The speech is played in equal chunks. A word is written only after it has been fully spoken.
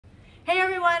Hey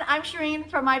everyone, I'm Shireen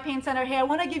from My Pain Center. Hey, I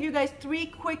want to give you guys 3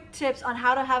 quick tips on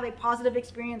how to have a positive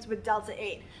experience with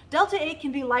Delta-8. Delta-8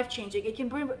 can be life-changing. It can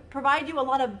provide you a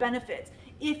lot of benefits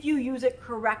if you use it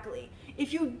correctly.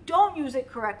 If you don't use it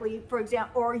correctly, for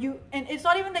example, and it's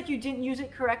not even that you didn't use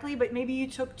it correctly, but maybe you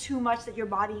took too much that your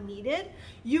body needed,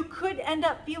 you could end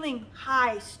up feeling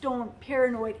high, stoned,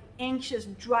 paranoid, anxious,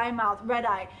 dry mouth, red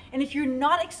eye. And if you're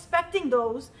not expecting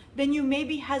those, then you may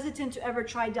be hesitant to ever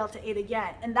try Delta-8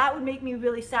 again. And that would make me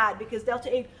really sad because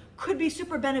Delta-8 could be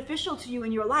super beneficial to you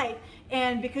in your life.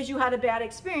 And because you had a bad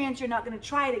experience, you're not going to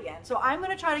try it again. So I'm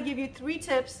going to try to give you 3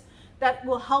 tips that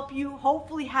will help you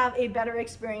hopefully have a better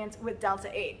experience with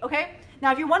Delta-8, okay?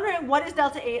 Now, if you're wondering what is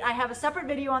Delta-8, I have a separate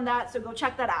video on that, so go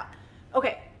check that out.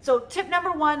 Okay, so tip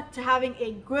number 1 to having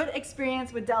a good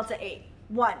experience with Delta-8.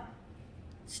 1,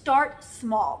 start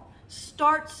small.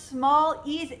 Start small,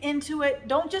 ease into it.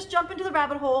 Don't just jump into the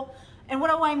rabbit hole. And what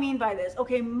do I mean by this?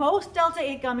 Okay, most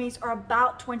Delta-8 gummies are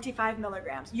about 25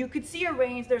 milligrams. You could see a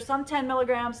range. There's some 10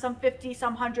 milligrams, some 50,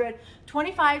 some 100.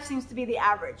 25 seems to be the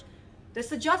average. The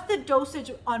suggested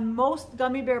dosage on most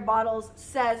gummy bear bottles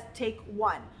says take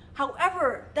 1.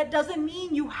 However, that doesn't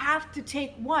mean you have to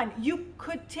take 1. You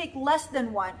could take less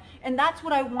than 1. And that's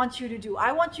what I want you to do.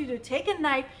 I want you to take a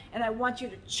knife and I want you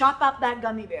to chop up that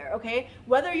gummy bear, okay?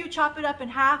 Whether you chop it up in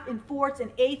half, in fourths,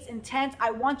 in eighths, in tenths,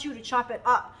 I want you to chop it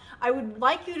up. I would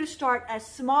like you to start as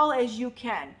small as you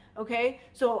can, okay?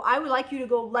 So I would like you to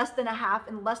go less than a half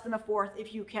and less than a fourth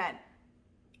if you can.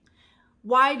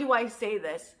 Why do I say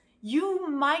this? You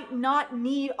might not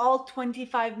need all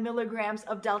 25 milligrams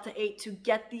of Delta-8 to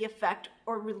get the effect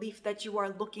or relief that you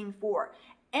are looking for.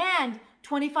 And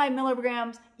 25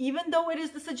 milligrams, even though it is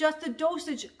the suggested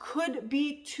dosage, could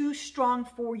be too strong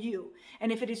for you.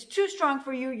 And if it is too strong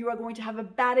for you, you are going to have a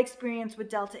bad experience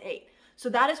with Delta-8. So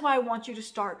that is why I want you to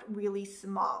start really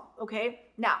small, okay?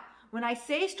 Now, when I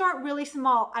say start really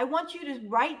small, I want you to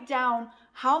write down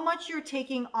how much you're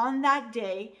taking on that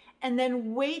day and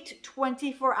then wait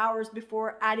 24 hours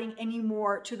before adding any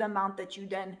more to the amount that you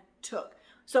then took.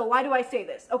 So why do I say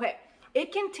this? Okay,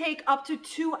 it can take up to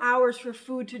 2 hours for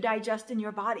food to digest in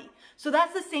your body. So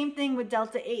that's the same thing with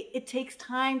Delta-8. It takes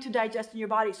time to digest in your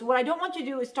body. So what I don't want you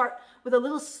to do is start with a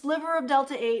little sliver of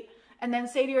Delta-8 and then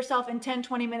say to yourself in 10,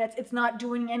 20 minutes, it's not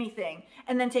doing anything.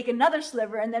 And then take another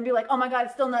sliver and then be like, oh my God,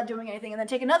 it's still not doing anything. And then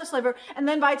take another sliver. And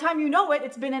then by the time you know it,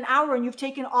 it's been an hour and you've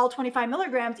taken all 25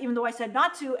 milligrams, even though I said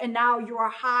not to. And now you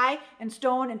are high and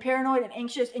stoned and paranoid and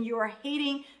anxious and you are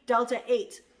hating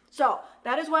Delta-8. So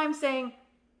that is why I'm saying,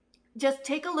 just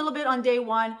take a little bit on day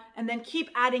 1 and then keep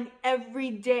adding every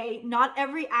day, not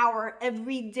every hour,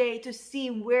 every day to see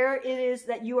where it is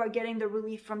that you are getting the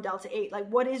relief from Delta-8. Like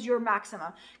what is your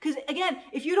maximum? Because again,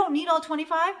 if you don't need all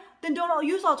 25, then don't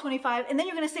use all 25 and then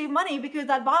you're going to save money because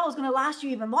that bottle is going to last you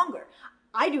even longer.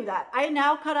 I do that. I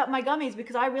now cut up my gummies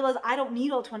because I realize I don't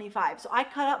need all 25. So I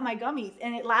cut up my gummies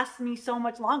and it lasts me so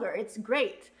much longer. It's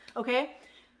great. Okay.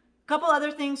 Couple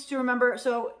other things to remember.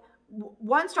 So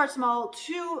 1, start small.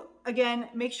 2, again,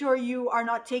 make sure you are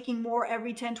not taking more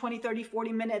every 10, 20, 30,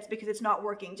 40 minutes because it's not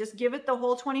working. Just give it the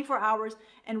whole 24 hours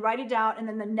and write it down and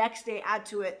then the next day add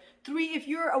to it. 3, if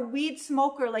you're a weed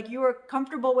smoker, like you are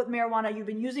comfortable with marijuana, you've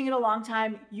been using it a long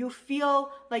time, you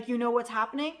feel like you know what's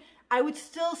happening, I would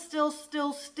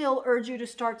still urge you to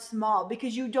start small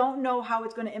because you don't know how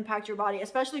it's going to impact your body,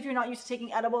 especially if you're not used to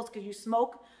taking edibles because you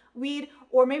smoke weed,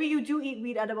 or maybe you do eat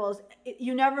weed edibles.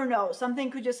 You never know.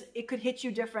 Something could it could hit you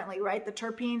differently, right? The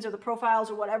terpenes or the profiles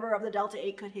or whatever of the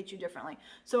Delta-8 could hit you differently.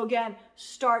 So again,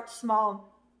 start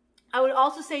small. I would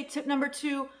also say tip number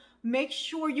 2, make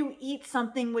sure you eat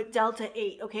something with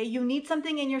Delta-8, okay? You need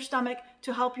something in your stomach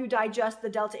to help you digest the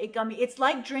Delta-8 gummy. It's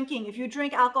like drinking. If you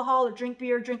drink alcohol or drink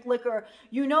beer, drink liquor,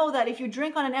 you know that if you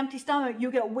drink on an empty stomach,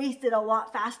 you get wasted a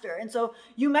lot faster. And so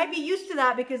you might be used to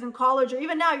that because in college or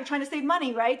even now you're trying to save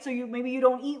money, right? So maybe you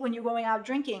don't eat when you're going out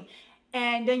drinking.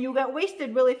 And then you get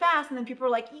wasted really fast. And then people are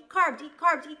like, eat carbs, eat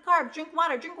carbs, eat carbs, drink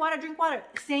water, drink water, drink water.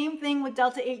 Same thing with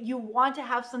Delta-8. You want to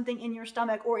have something in your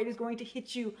stomach or it is going to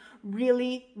hit you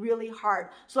really, really hard.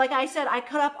 So like I said, I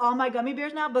cut up all my gummy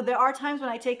bears now, but there are times when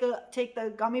I take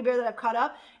the gummy bear that I've cut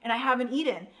up and I haven't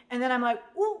eaten. And then I'm like,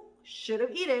 ooh, should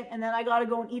have eaten. And then I got to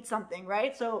go and eat something,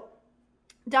 right? So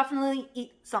definitely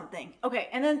eat something. Okay.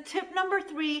 And then tip number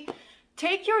 3,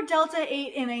 take your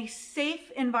Delta-8 in a safe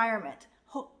environment.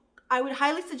 I would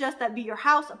highly suggest that be your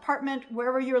house, apartment,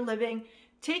 wherever you're living.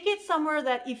 Take it somewhere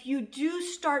that if you do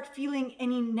start feeling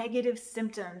any negative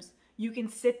symptoms, you can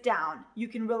sit down, you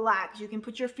can relax, you can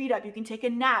put your feet up, you can take a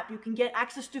nap, you can get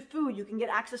access to food, you can get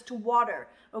access to water,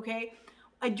 okay?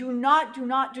 I do not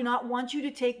want you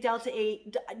to take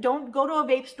Delta-8. Don't go to a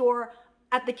vape store.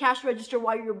 at the cash register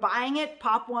while you're buying it,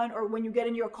 pop one, or when you get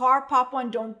in your car, pop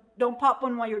one. Don't pop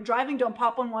one while you're driving. Don't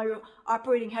pop one while you're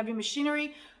operating heavy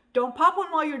machinery. Don't pop one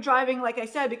while you're driving, like I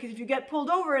said, because if you get pulled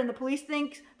over and the police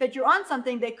think that you're on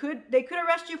something, they could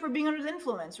arrest you for being under the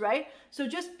influence, right? So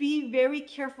just be very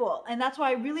careful. And that's why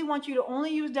I really want you to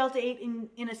only use Delta-8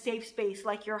 in a safe space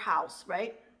like your house,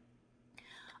 right?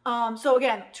 So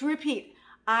again, to repeat,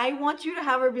 I want you to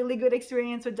have a really good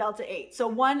experience with Delta-8. So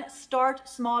one, start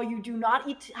small. You do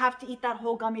not have to eat that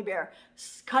whole gummy bear.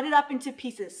 Cut it up into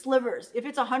pieces, slivers. If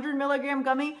it's a 100 milligram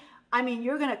gummy, I mean,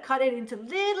 you're going to cut it into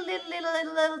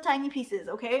little tiny pieces,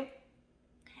 okay?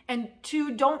 And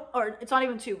two, it's not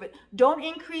even two, but don't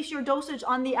increase your dosage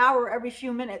on the hour every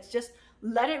few minutes. Just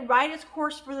let it ride its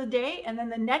course for the day, and then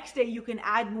the next day you can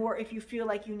add more if you feel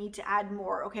like you need to add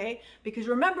more, okay? Because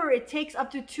remember, it takes up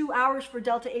to 2 hours for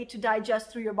Delta-8 to digest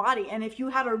through your body. And if you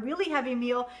had a really heavy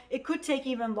meal, it could take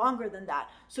even longer than that.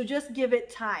 So just give it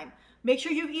time. Make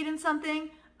sure you've eaten something.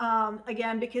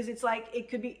 Again, because it's like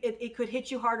it could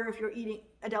hit you harder if you're eating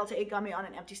a Delta-8 gummy on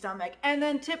an empty stomach. And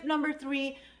then tip number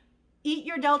 3, eat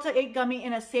your Delta-8 gummy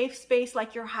in a safe space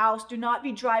like your house. Do not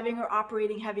be driving or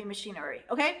operating heavy machinery,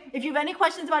 okay? If you have any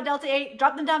questions about Delta-8,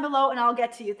 drop them down below and I'll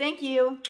get to you. Thank you.